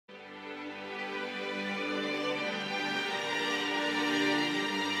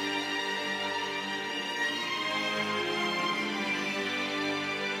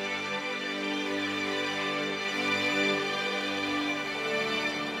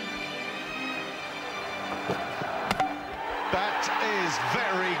That is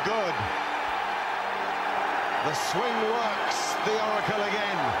very good. The swing works, the Oracle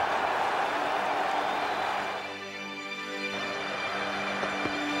again.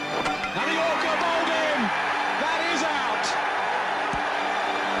 And the Yorker bowled in. That is out.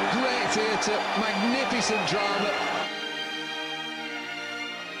 Great theatre, magnificent drama.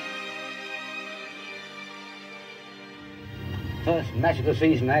 First match of the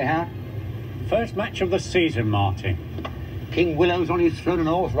season, eh, Howard? First match of the season, Martin. King Willow's on his throne and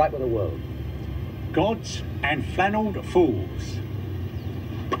all's right with the world. Gods and Flannelled Fools.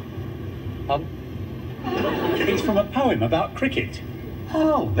 It's from a poem about cricket.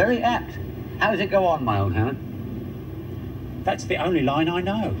 Oh, very apt. How does it go on, my old Howard? That's the only line I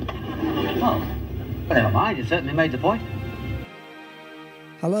know. Oh, but never mind, you certainly made the point.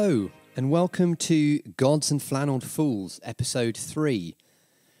 Hello, and welcome to Gods and Flannelled Fools, Episode 3,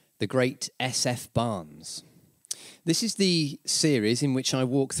 The Great SF Barnes. This is the series in which I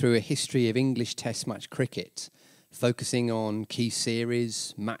walk through a history of English Test match cricket, focusing on key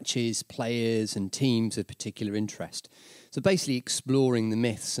series, matches, players and teams of particular interest. So basically exploring the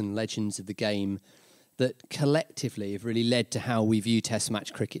myths and legends of the game that collectively have really led to how we view Test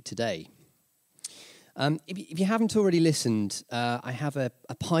match cricket today. If you haven't already listened, I have a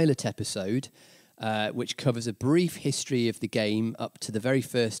pilot episode which covers a brief history of the game up to the very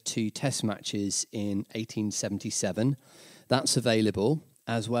first two Test matches in 1877. That's available,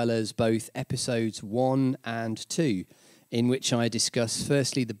 as well as both episodes 1 and 2, in which I discuss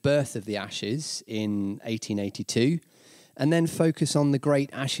firstly the birth of the Ashes in 1882, and then focus on the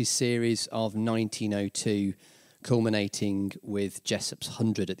Great Ashes series of 1902, culminating with Jessop's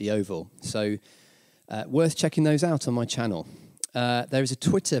 100 at the Oval. So worth checking those out on my channel. There is a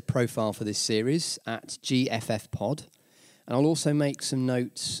Twitter profile for this series at GFFpod, and I'll also make some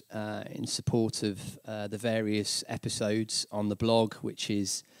notes in support of the various episodes on the blog, which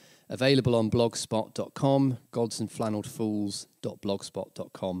is available on blogspot.com.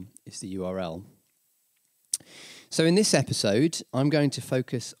 godsandflannelledfools.blogspot.com is the URL. So in this episode, I'm going to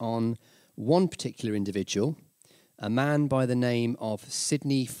focus on one particular individual, a man by the name of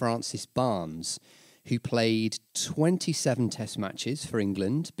Sydney Francis Barnes, who played 27 Test matches for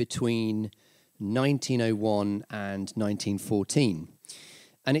England between 1901 and 1914.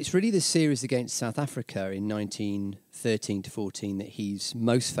 And it's really the series against South Africa in 1913-14 that he's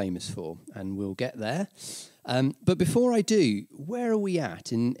most famous for, and we'll get there. But before I do, where are we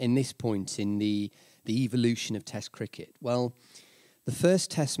at in this point in the evolution of Test cricket? Well, the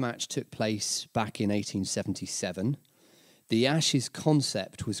first Test match took place back in 1877. The Ashes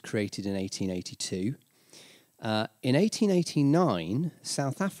concept was created in 1882. In 1889,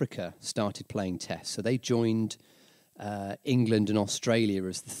 South Africa started playing Tests, so they joined England and Australia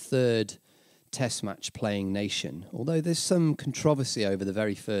as the third Test match playing nation, although there's some controversy over the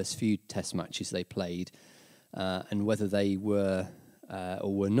very first few Test matches they played and whether they were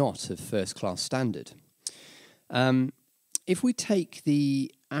or were not of first-class standard. If we take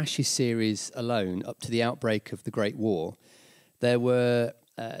the Ashes series alone up to the outbreak of the Great War, there were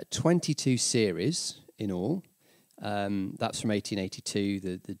 22 series in all. That's from 1882,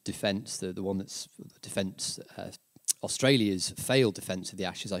 the defence, the one that's the defence, Australia's failed defence of the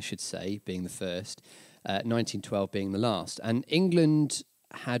Ashes, I should say, being the first, 1912 being the last. And England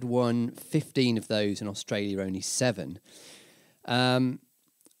had won 15 of those and Australia only 7.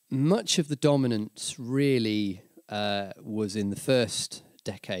 Much of the dominance really was in the first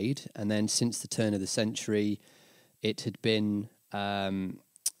decade, and then since the turn of the century, it had been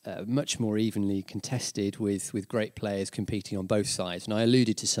much more evenly contested with great players competing on both sides. And I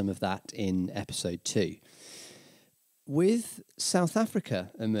alluded to some of that in episode 2. With South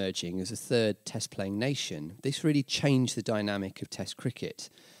Africa emerging as a third test-playing nation, this really changed the dynamic of Test cricket.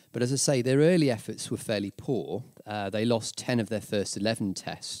 But as I say, their early efforts were fairly poor. They lost 10 of their first 11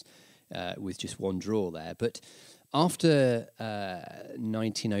 tests with just one draw there. But after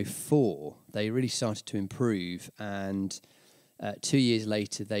 1904, they really started to improve, and 2 years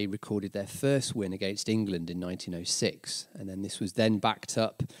later, they recorded their first win against England in 1906. And then this was then backed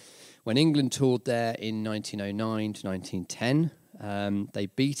up when England toured there in 1909 to 1910. They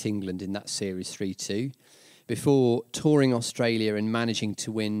beat England in that series 3-2 before touring Australia and managing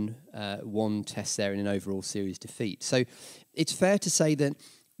to win one test there in an overall series defeat. So it's fair to say that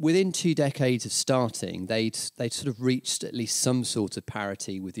within 2 decades of starting, they'd sort of reached at least some sort of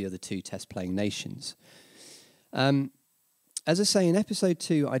parity with the other two test-playing nations. As I say, in episode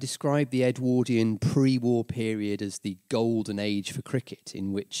 2, I described the Edwardian pre-war period as the golden age for cricket,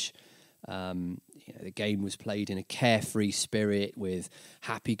 in which the game was played in a carefree spirit with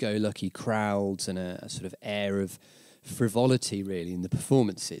happy-go-lucky crowds and a sort of air of frivolity, really, in the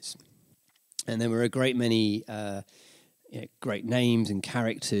performances. And there were a great many great names and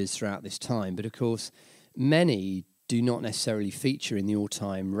characters throughout this time, but of course, many do not necessarily feature in the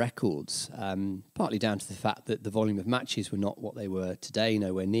all-time records, partly down to the fact that the volume of matches were not what they were today,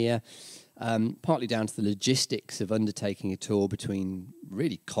 nowhere near, partly down to the logistics of undertaking a tour between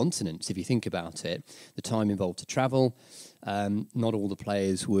really continents, if you think about it, the time involved to travel. Not all the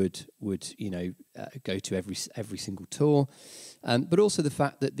players would go to every single tour, but also the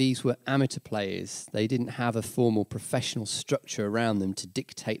fact that these were amateur players. They didn't have a formal professional structure around them to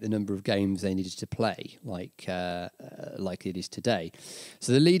dictate the number of games they needed to play, like it is today.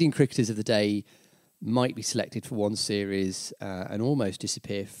 So the leading cricketers of the day might be selected for one series and almost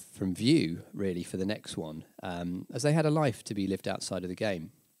disappear from view, really, for the next one, as they had a life to be lived outside of the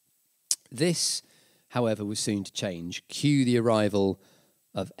game. This, however, was soon to change. Cue the arrival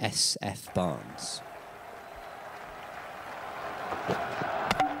of S.F. Barnes.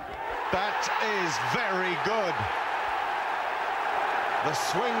 That is very good. The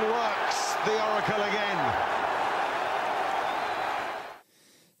swing works, the Oracle again.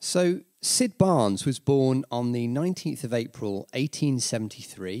 So, Sid Barnes was born on the 19th of April,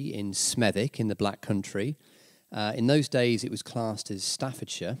 1873 in Smethwick in the Black Country. In those days, it was classed as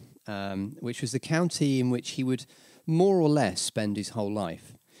Staffordshire, which was the county in which he would more or less spend his whole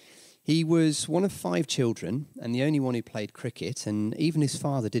life. He was one of 5 children and the only one who played cricket, and even his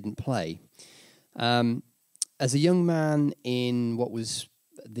father didn't play. As a young man in what was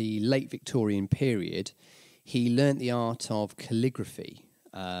the late Victorian period, he learnt the art of calligraphy.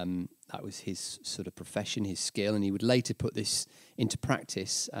 That was his sort of profession, his skill, and he would later put this into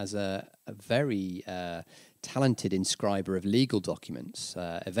practice as a very talented inscriber of legal documents.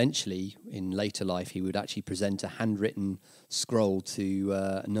 Eventually, in later life, he would actually present a handwritten scroll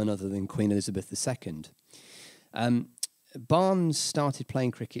to none other than Queen Elizabeth II. Barnes started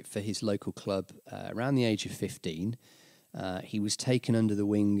playing cricket for his local club around the age of 15. He was taken under the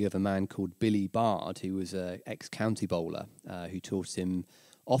wing of a man called Billy Bard, who was an ex-county bowler, who taught him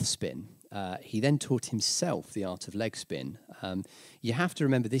off-spin. He then taught himself the art of leg spin. You have to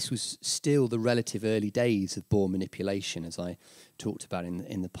remember this was still the relative early days of ball manipulation, as I talked about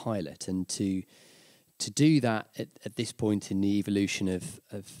in the pilot, and to do that at this point in the evolution of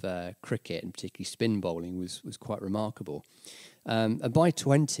cricket, and particularly spin bowling, was quite remarkable. And by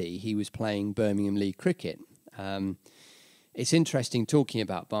 20, he was playing Birmingham League cricket. It's interesting talking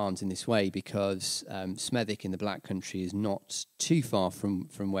about Barnes in this way because Smethwick in the Black Country is not too far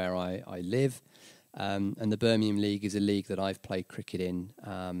from where I live, and the Birmingham League is a league that I've played cricket in,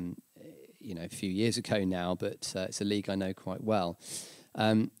 a few years ago now, but it's a league I know quite well.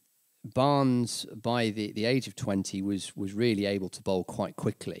 Barnes, by the age of 20, was really able to bowl quite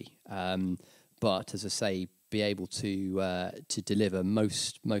quickly, but as I say, be able to deliver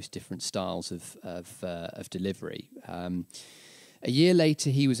most different styles of delivery. A year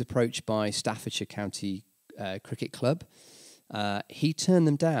later, he was approached by Staffordshire County Cricket Club. He turned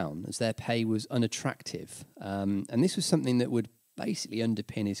them down as their pay was unattractive, and this was something that would basically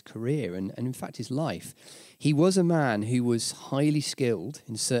underpin his career and in fact his life. He was a man who was highly skilled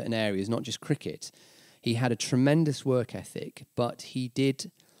in certain areas, not just cricket. He had a tremendous work ethic, but he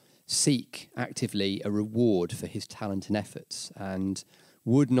did seek actively a reward for his talent and efforts, and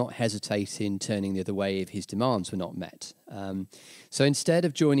would not hesitate in turning the other way if his demands were not met. So instead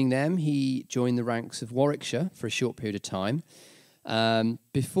of joining them, he joined the ranks of Warwickshire for a short period of time,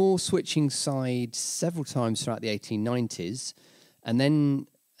 before switching sides several times throughout the 1890s, and then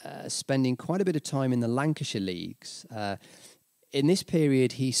spending quite a bit of time in the Lancashire leagues. In this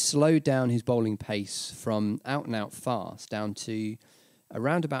period, he slowed down his bowling pace from out-and-out fast down to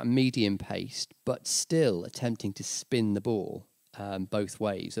around about medium paced, but still attempting to spin the ball both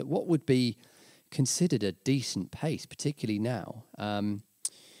ways at what would be considered a decent pace, particularly now.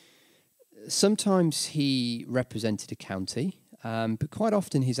 Sometimes he represented a county, but quite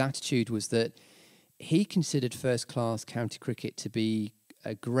often his attitude was that he considered first-class county cricket to be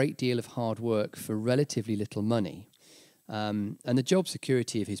a great deal of hard work for relatively little money. And the job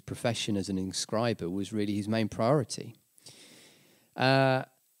security of his profession as an inscriber was really his main priority.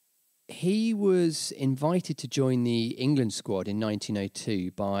 He was invited to join the England squad in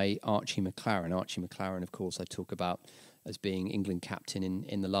 1902 by Archie McLaren. Archie McLaren, of course, I talk about as being England captain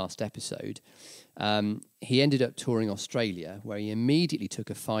in the last episode. He ended up touring Australia, where he immediately took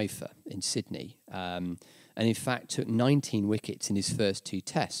a fifer in Sydney, and in fact took 19 wickets in his first 2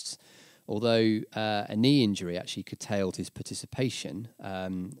 tests. Although a knee injury actually curtailed his participation,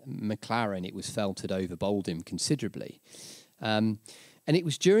 McLaren, it was felt, had overbowled him considerably. And it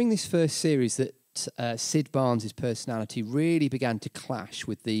was during this first series that Sid Barnes's personality really began to clash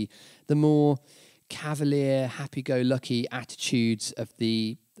with the more cavalier, happy-go-lucky attitudes of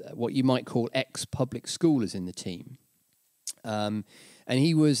the what you might call ex-public schoolers in the team. And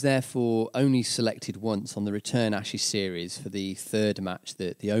he was therefore only selected once on the return Ashes series for the third match,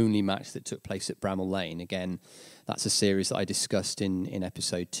 the only match that took place at Bramall Lane. Again, that's a series that I discussed in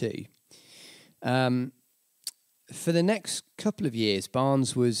episode 2. For the next couple of years,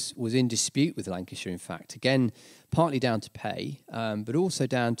 Barnes was in dispute with Lancashire, in fact. Again, partly down to pay, but also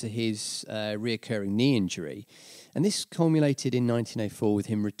down to his reoccurring knee injury. And this culminated in 1904 with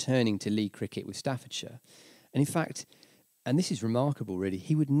him returning to league cricket with Staffordshire. And in fact, and this is remarkable really,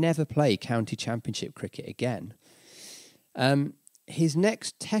 he would never play county championship cricket again. His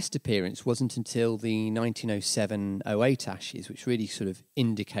next test appearance wasn't until the 1907-08 Ashes, which really sort of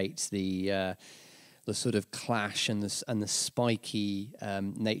indicates the sort of clash and the spiky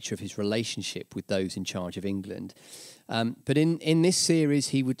nature of his relationship with those in charge of England. But in this series,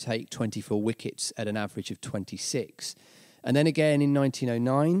 he would take 24 wickets at an average of 26. And then again in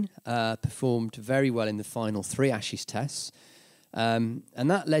 1909, performed very well in the final 3 Ashes tests. And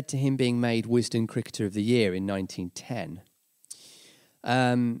that led to him being made Wisden Cricketer of the Year in 1910.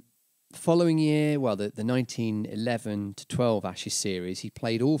 Following year, well, the 1911-12 Ashes series, he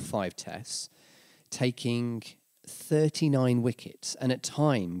played all 5 tests, taking 39 wickets and at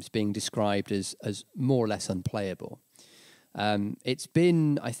times being described as more or less unplayable. It's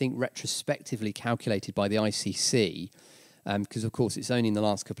been, I think, retrospectively calculated by the ICC, because, of course, it's only in the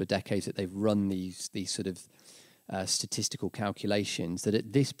last couple of decades that they've run these sort of statistical calculations, that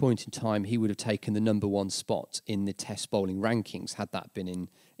at this point in time he would have taken the #1 spot in the test bowling rankings had that been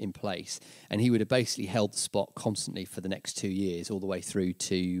in place. And he would have basically held the spot constantly for the next 2 years, all the way through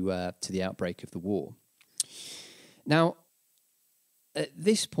to the outbreak of the war. Now, at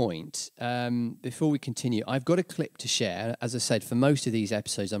this point, before we continue, I've got a clip to share. As I said, for most of these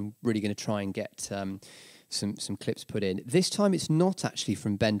episodes, I'm really going to try and get some clips put in. This time it's not actually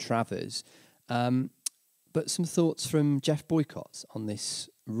from Ben Travers, but some thoughts from Jeff Boycott on this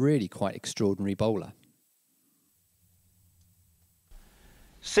really quite extraordinary bowler.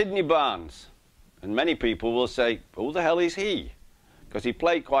 Sidney Barnes, and many people will say, who the hell is he? Because he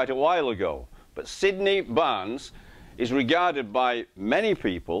played quite a while ago. But Sidney Barnes is regarded by many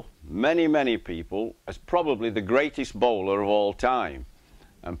people, many people, as probably the greatest bowler of all time.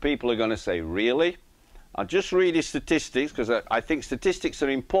 And people are going to say, really? I'll just read his statistics, because I think statistics are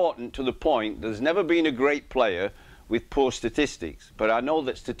important to the point. There's never been a great player with poor statistics, but I know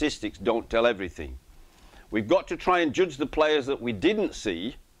that statistics don't tell everything. We've got to try and judge the players that we didn't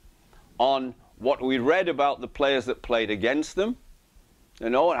see on what we read about the players that played against them, you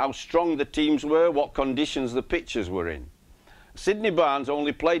know, how strong the teams were, what conditions the pitches were in. Sidney Barnes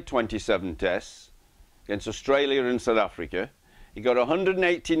only played 27 tests against Australia and South Africa. He got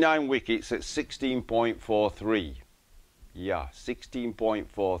 189 wickets at 16.43. Yeah,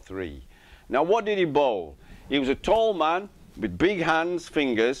 16.43. Now, what did he bowl? He was a tall man with big hands,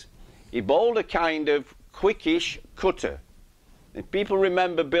 fingers. He bowled a kind of quickish cutter. If people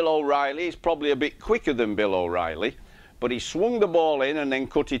remember Bill O'Reilly, he's probably a bit quicker than Bill O'Reilly, but he swung the ball in and then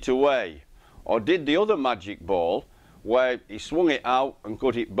cut it away. Or did the other magic ball, where he swung it out and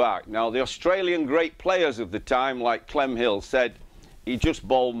cut it back. Now, the Australian great players of the time, like Clem Hill, said he just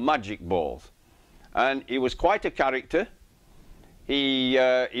bowled magic balls. And he was quite a character. He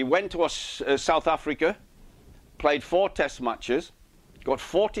went to South Africa, played 4 test matches, got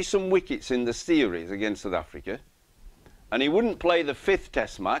 40-some wickets in the series against South Africa, and he wouldn't play the 5th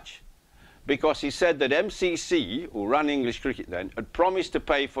test match because he said that MCC, who ran English cricket then, had promised to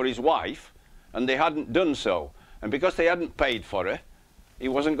pay for his wife, and they hadn't done so. And because they hadn't paid for her, he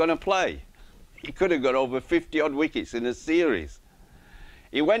wasn't going to play. He could have got over 50-odd wickets in a series.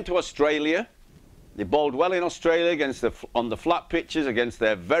 He went to Australia. They bowled well in Australia on the flat pitches against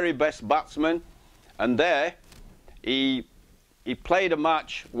their very best batsmen. And there, he played a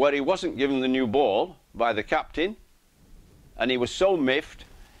match where he wasn't given the new ball by the captain. And he was so miffed,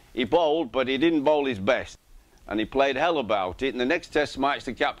 he bowled, but he didn't bowl his best. And he played hell about it. And the next test match,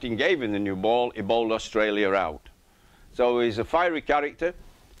 the captain gave him the new ball. He bowled Australia out. So he's a fiery character.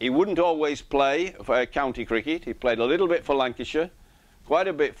 He wouldn't always play for county cricket. He played a little bit for Lancashire, quite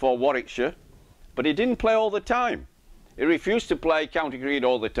a bit for Warwickshire, but he didn't play all the time. He refused to play county cricket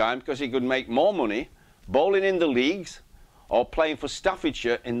all the time because he could make more money bowling in the leagues or playing for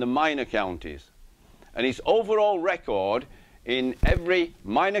Staffordshire in the minor counties. And his overall record in every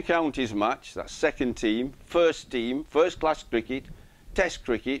minor counties match, that's second team, first class cricket, test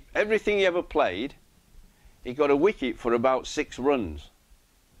cricket, everything he ever played, he got a wicket for about 6 runs.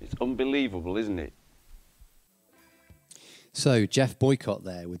 It's unbelievable, isn't it? So, Jeff Boycott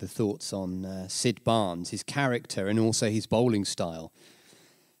there with the thoughts on Sid Barnes, his character and also his bowling style.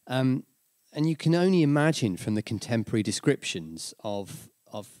 And you can only imagine from the contemporary descriptions of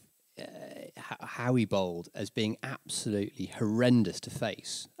how he bowled as being absolutely horrendous to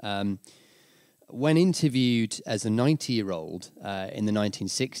face. When interviewed as a 90-year-old in the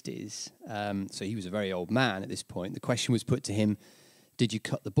 1960s, so he was a very old man at this point, the question was put to him, did you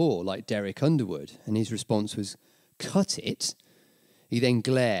cut the ball like Derek Underwood? And his response was, cut it? He then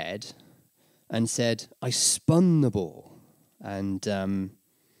glared and said, I spun the ball. And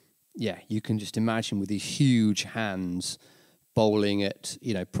yeah, you can just imagine with these huge hands bowling at,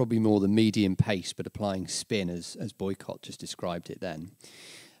 probably more than medium pace, but applying spin as Boycott just described it then.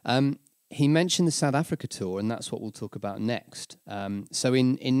 He mentioned the South Africa tour, and that's what we'll talk about next. So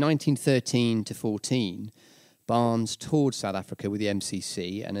in 1913 to 14, Barnes toured South Africa with the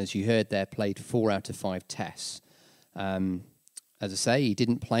MCC, and as you heard there, played 4 out of 5 tests. As I say, he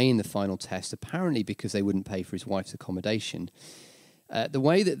didn't play in the final test, apparently because they wouldn't pay for his wife's accommodation. The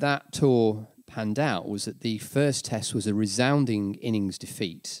way that tour panned out was that the first test was a resounding innings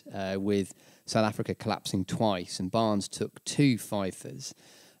defeat, with South Africa collapsing twice, and Barnes took 2 fifers.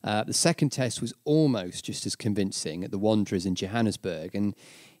 The second test was almost just as convincing at the Wanderers in Johannesburg, and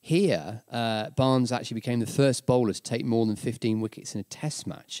here Barnes actually became the first bowler to take more than 15 wickets in a test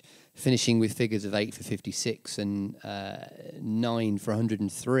match, finishing with figures of 8 for 56 and 9 for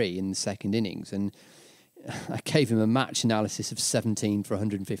 103 in the second innings, and I gave him a match analysis of 17 for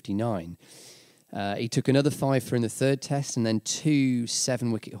 159. He took another 5 in the third test and then 2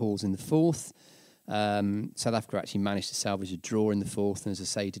 7-wicket hauls in the fourth. South Africa actually managed to salvage a draw in the fourth, and as I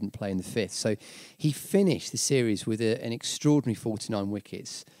say, he didn't play in the fifth. So he finished the series with an extraordinary 49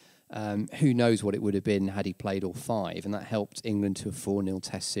 wickets. Who knows what it would have been had he played all 5, and that helped England to a 4-0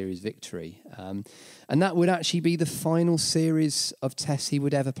 Test series victory. And that would actually be the final series of Tests he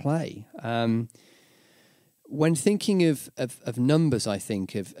would ever play. When thinking of numbers, I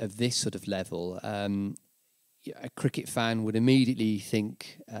think, of this sort of level, a cricket fan would immediately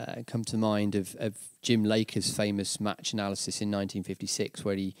come to mind of Jim Laker's famous match analysis in 1956,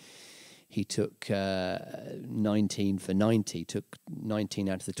 where he took 19 for 90, took 19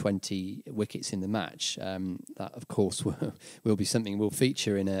 out of the 20 wickets in the match. That, of course, will be something we'll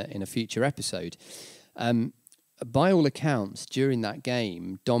feature in a future episode. By all accounts, during that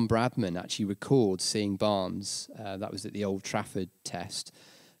game, Don Bradman actually records seeing Barnes, that was at the Old Trafford test,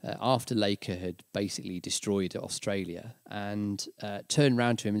 after Laker had basically destroyed Australia, and turned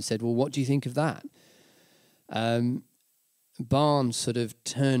round to him and said, well, what do you think of that? Barnes sort of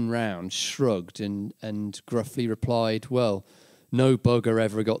turned round, shrugged, and gruffly replied, well, no bugger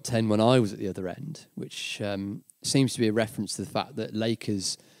ever got 10 when I was at the other end, which seems to be a reference to the fact that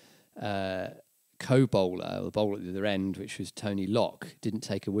Laker's co-bowler, or the bowler at the other end, which was Tony Locke, didn't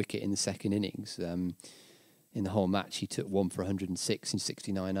take a wicket in the second innings. In the whole match, he took 1 for 106 in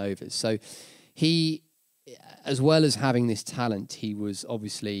 69 overs. So he, as well as having this talent, he was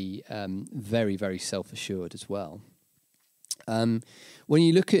obviously very, very self-assured as well. When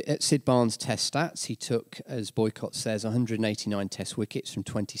you look at Sid Barnes' test stats, he took, as Boycott says, 189 test wickets from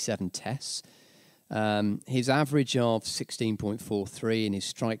 27 tests. His average of 16.43 and his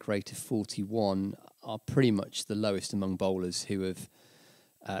strike rate of 41 are pretty much the lowest among bowlers who have,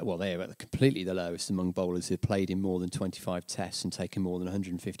 they are completely the lowest among bowlers who have played in more than 25 tests and taken more than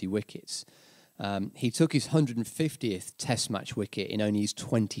 150 wickets. He took his 150th test match wicket in only his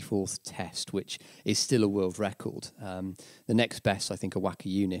 24th test, which is still a world record. The next best, I think, are Waka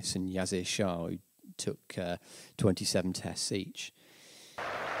Yunis and Yazir Shah, who took 27 tests each.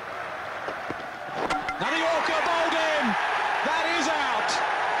 And Yorker bowled in. That is out.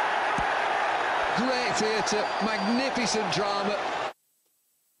 Great theatre, magnificent drama.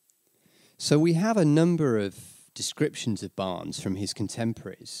 So we have a number of descriptions of Barnes from his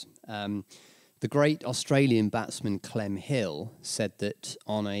contemporaries. The great Australian batsman Clem Hill said that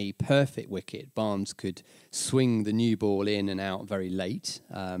on a perfect wicket, Barnes could swing the new ball in and out very late.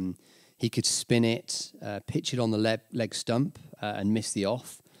 He could spin it, pitch it on the leg stump and miss the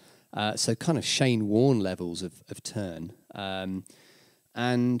off. So kind of Shane Warne levels of turn.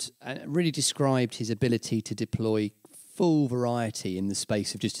 And really described his ability to deploy full variety in the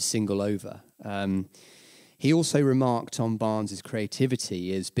space of just a single over. He also remarked on Barnes's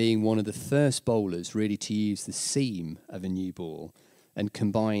creativity as being one of the first bowlers really to use the seam of a new ball and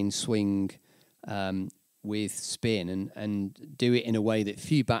combine swing with spin and do it in a way that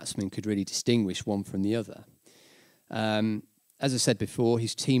few batsmen could really distinguish one from the other. As I said before,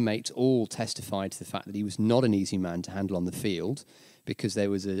 his teammates all testified to the fact that he was not an easy man to handle on the field, because there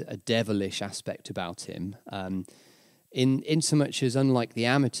was a devilish aspect about him. In so much as, unlike the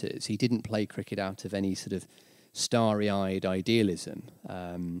amateurs, he didn't play cricket out of any sort of starry-eyed idealism.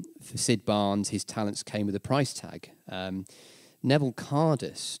 For Sid Barnes, his talents came with a price tag. Neville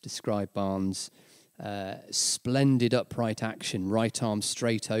Cardus described Barnes' splendid upright action, right arm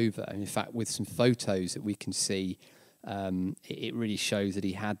straight over. And in fact, with some photos that we can see, it really shows that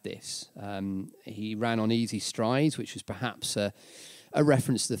he had this. He ran on easy strides, which was perhaps a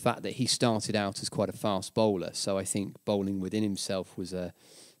reference to the fact that he started out as quite a fast bowler. So I think bowling within himself was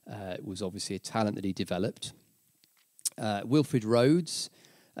obviously a talent that he developed. Wilfred Rhodes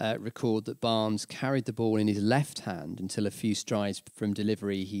recorded that Barnes carried the ball in his left hand until a few strides from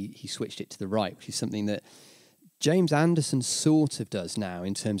delivery he switched it to the right, which is something that James Anderson sort of does now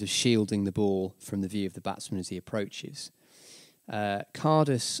in terms of shielding the ball from the view of the batsman as he approaches.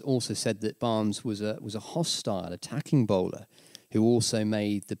 Cardus also said that Barnes was a hostile attacking bowler who also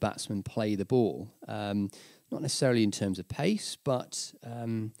made the batsman play the ball, not necessarily in terms of pace, but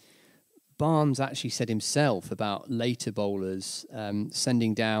Barnes actually said himself about later bowlers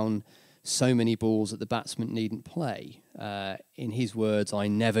sending down so many balls that the batsman needn't play. In his words, I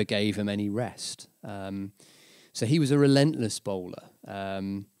never gave him any rest. So he was a relentless bowler.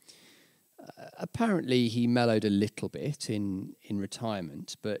 Apparently he mellowed a little bit in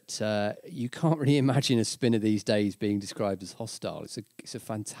retirement, but you can't really imagine a spinner these days being described as hostile. It's a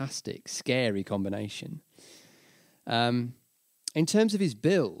fantastic, scary combination. In terms of his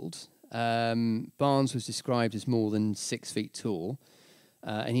build, Barnes was described as more than 6 feet tall,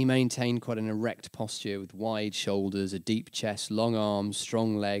 and he maintained quite an erect posture with wide shoulders, a deep chest, long arms,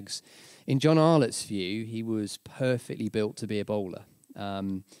 strong legs. In John Arlett's view, he was perfectly built to be a bowler.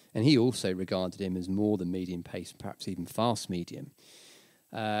 And he also regarded him as more than medium pace, perhaps even fast medium.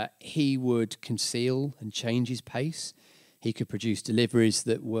 He would conceal and change his pace. He could produce deliveries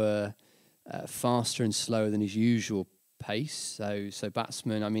that were faster and slower than his usual pace. So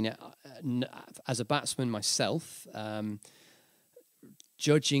batsmen, I mean, as a batsman myself,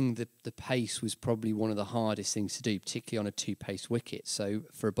 judging the pace was probably one of the hardest things to do, particularly on a two-pace wicket. So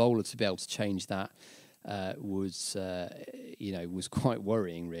for a bowler to be able to change that was quite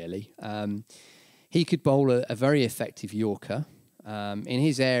worrying, really. He could bowl a very effective Yorker. In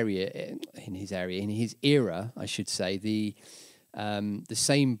his era, I should say, the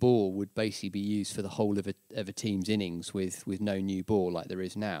same ball would basically be used for the whole of a team's innings with no new ball like there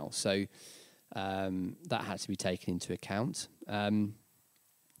is now. So that had to be taken into account. And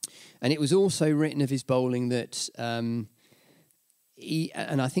it was also written of his bowling that, and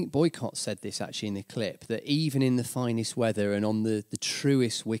I think Boycott said this actually in the clip, that even in the finest weather and on the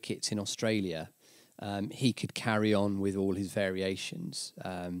truest wickets in Australia, he could carry on with all his variations.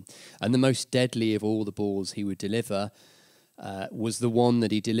 And the most deadly of all the balls he would deliver was the one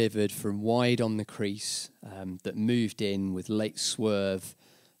that he delivered from wide on the crease, that moved in with late swerve,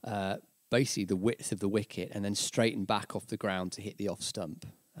 basically the width of the wicket, and then straightened back off the ground to hit the off stump.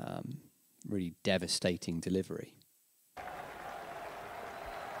 Really devastating delivery.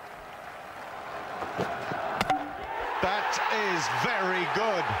 That is very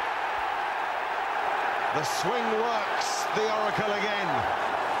good. The swing works, the Oracle again.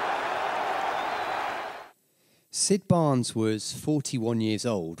 Sid Barnes was 41 years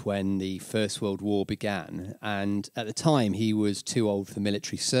old when the First World War began, and at the time he was too old for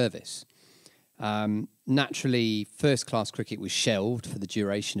military service. Naturally, first-class cricket was shelved for the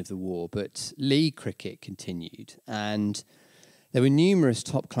duration of the war, but league cricket continued, and there were numerous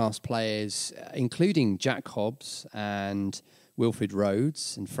top-class players, including Jack Hobbs and Wilfred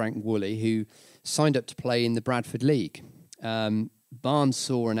Rhodes and Frank Woolley, who signed up to play in the Bradford League. Barnes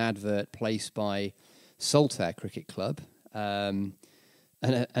saw an advert placed by Saltaire Cricket Club and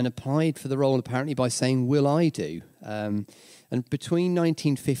applied for the role apparently by saying, "Will I do?" And between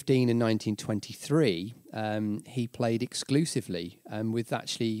 1915 and 1923, he played exclusively with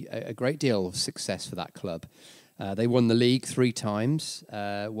actually a great deal of success for that club. They won the league 3 times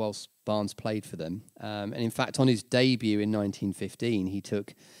whilst Barnes played for them. And in fact, on his debut in 1915, he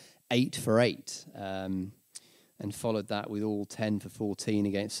took 8 for 8 and followed that with all 10 for 14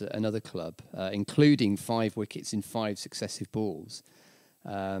 against another club, including 5 wickets in 5 successive balls.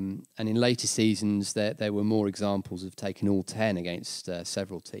 And in later seasons, there were more examples of taking all 10 against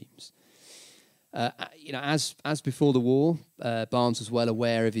several teams. As before the war, Barnes was well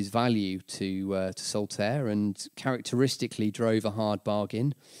aware of his value to Saltaire and characteristically drove a hard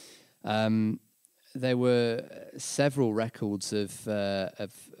bargain. There were several records of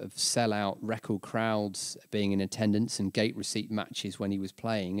sellout record crowds being in attendance and gate receipt matches when he was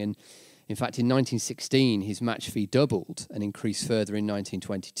playing. And In fact, in 1916, his match fee doubled and increased further in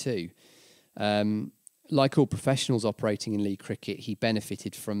 1922. Like all professionals operating in league cricket, he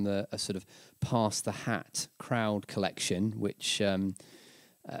benefited from a sort of pass-the-hat crowd collection, which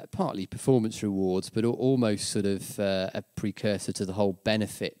partly performance rewards, but almost sort of a precursor to the whole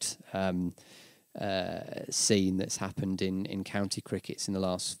benefit scene that's happened in county crickets in the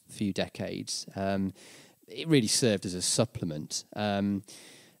last few decades. It really served as a supplement.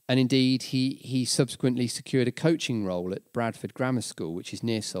 And indeed, he subsequently secured a coaching role at Bradford Grammar School, which is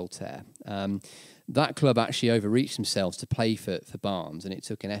near Saltaire. That club actually overreached themselves to play for Barnes, and it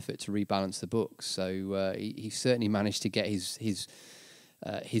took an effort to rebalance the books. So he certainly managed to get his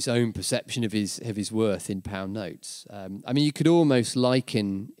own perception of his worth in pound notes. I mean, you could almost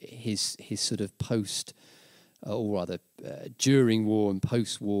liken his sort of post, or rather during war and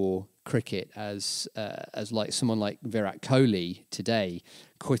post-war cricket as like someone like Virat Kohli today,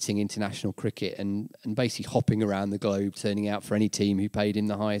 quitting international cricket and basically hopping around the globe, turning out for any team who paid him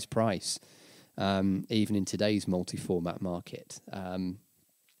the highest price, even in today's multi-format market.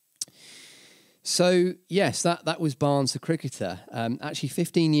 So, yes, that was Barnes the cricketer. Actually,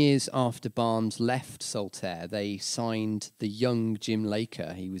 15 years after Barnes left Saltaire, they signed the young Jim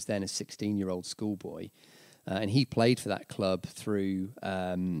Laker. He was then a 16-year-old schoolboy, and he played for that club through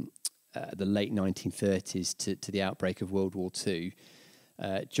the late 1930s to the outbreak of World War II,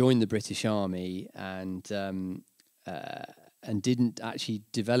 joined the British Army and didn't actually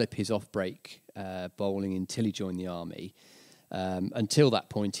develop his off-break bowling until he joined the Army. Until that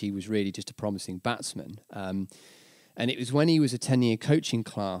point, he was really just a promising batsman. And it was when he was attending a coaching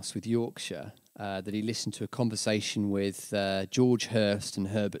class with Yorkshire that he listened to a conversation with George Hurst and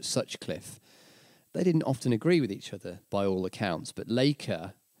Herbert Sutcliffe. They didn't often agree with each other, by all accounts, but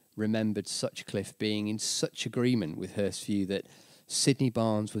Laker remembered Sutcliffe being in such agreement with Hurst's view that Sydney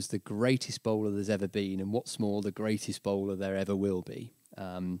Barnes was the greatest bowler there's ever been, and what's more, the greatest bowler there ever will be.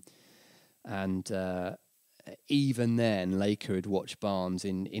 Even then, Laker had watched Barnes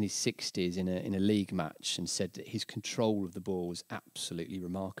in his 60s in a league match and said that his control of the ball was absolutely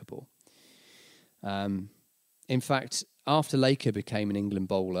remarkable. In fact, after Laker became an England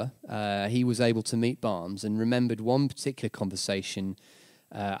bowler, he was able to meet Barnes and remembered one particular conversation,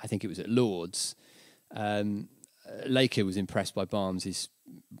 I think it was at Lord's. Laker was impressed by Barnes'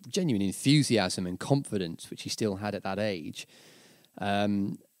 genuine enthusiasm and confidence, which he still had at that age.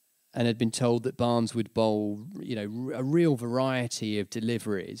 And had been told that Barnes would bowl, a real variety of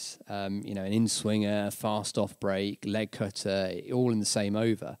deliveries, an in-swinger, fast off-break, leg cutter, all in the same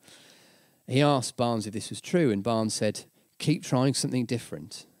over. He asked Barnes if this was true, and Barnes said, "Keep trying something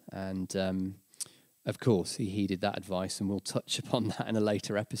different." And, of course, he heeded that advice, and we'll touch upon that in a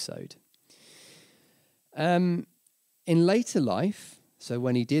later episode. In later life, so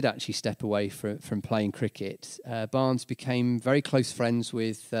when he did actually step away from playing cricket, Barnes became very close friends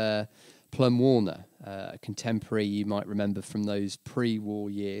with Plum Warner, a contemporary you might remember from those pre-war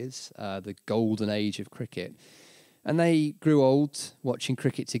years, the golden age of cricket. And they grew old watching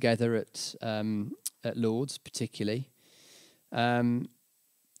cricket together at Lord's particularly.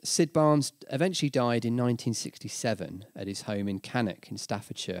 Sid Barnes eventually died in 1967 at his home in Cannock in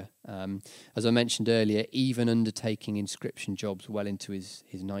Staffordshire. As I mentioned earlier, even undertaking inscription jobs well into his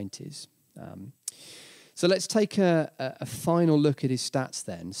 90s. So let's take a final look at his stats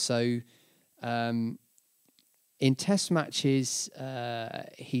then. So in test matches,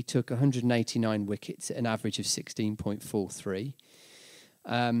 he took 189 wickets at an average of 16.43.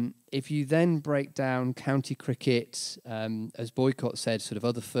 If you then break down county cricket, as Boycott said, sort of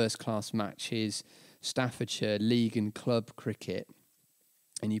other first-class matches, Staffordshire league and club cricket,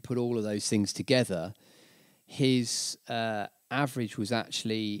 and you put all of those things together, his average was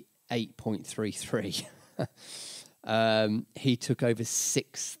actually 8.33. He took over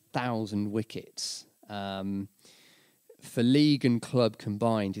 6,000 wickets. For league and club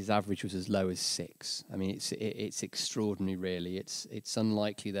combined, his average was as low as 6. I mean, it's extraordinary, really. It's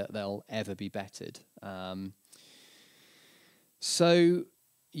unlikely that they'll ever be bettered. So,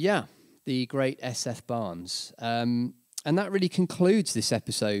 yeah, the great S.F. Barnes. And that really concludes this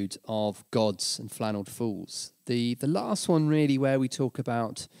episode of Gods and Flannelled Fools. The last one, really, where we talk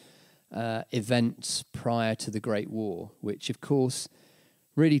about events prior to the Great War, which, of course,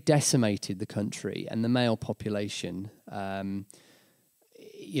 really decimated the country and the male population.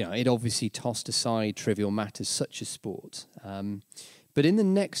 It obviously tossed aside trivial matters such as sport. But in the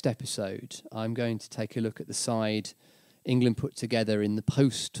next episode, I'm going to take a look at the side England put together in the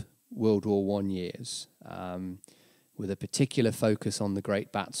post-World War I years, with a particular focus on the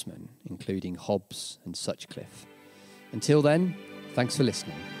great batsmen, including Hobbs and Sutcliffe. Until then, thanks for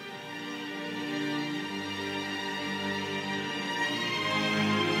listening.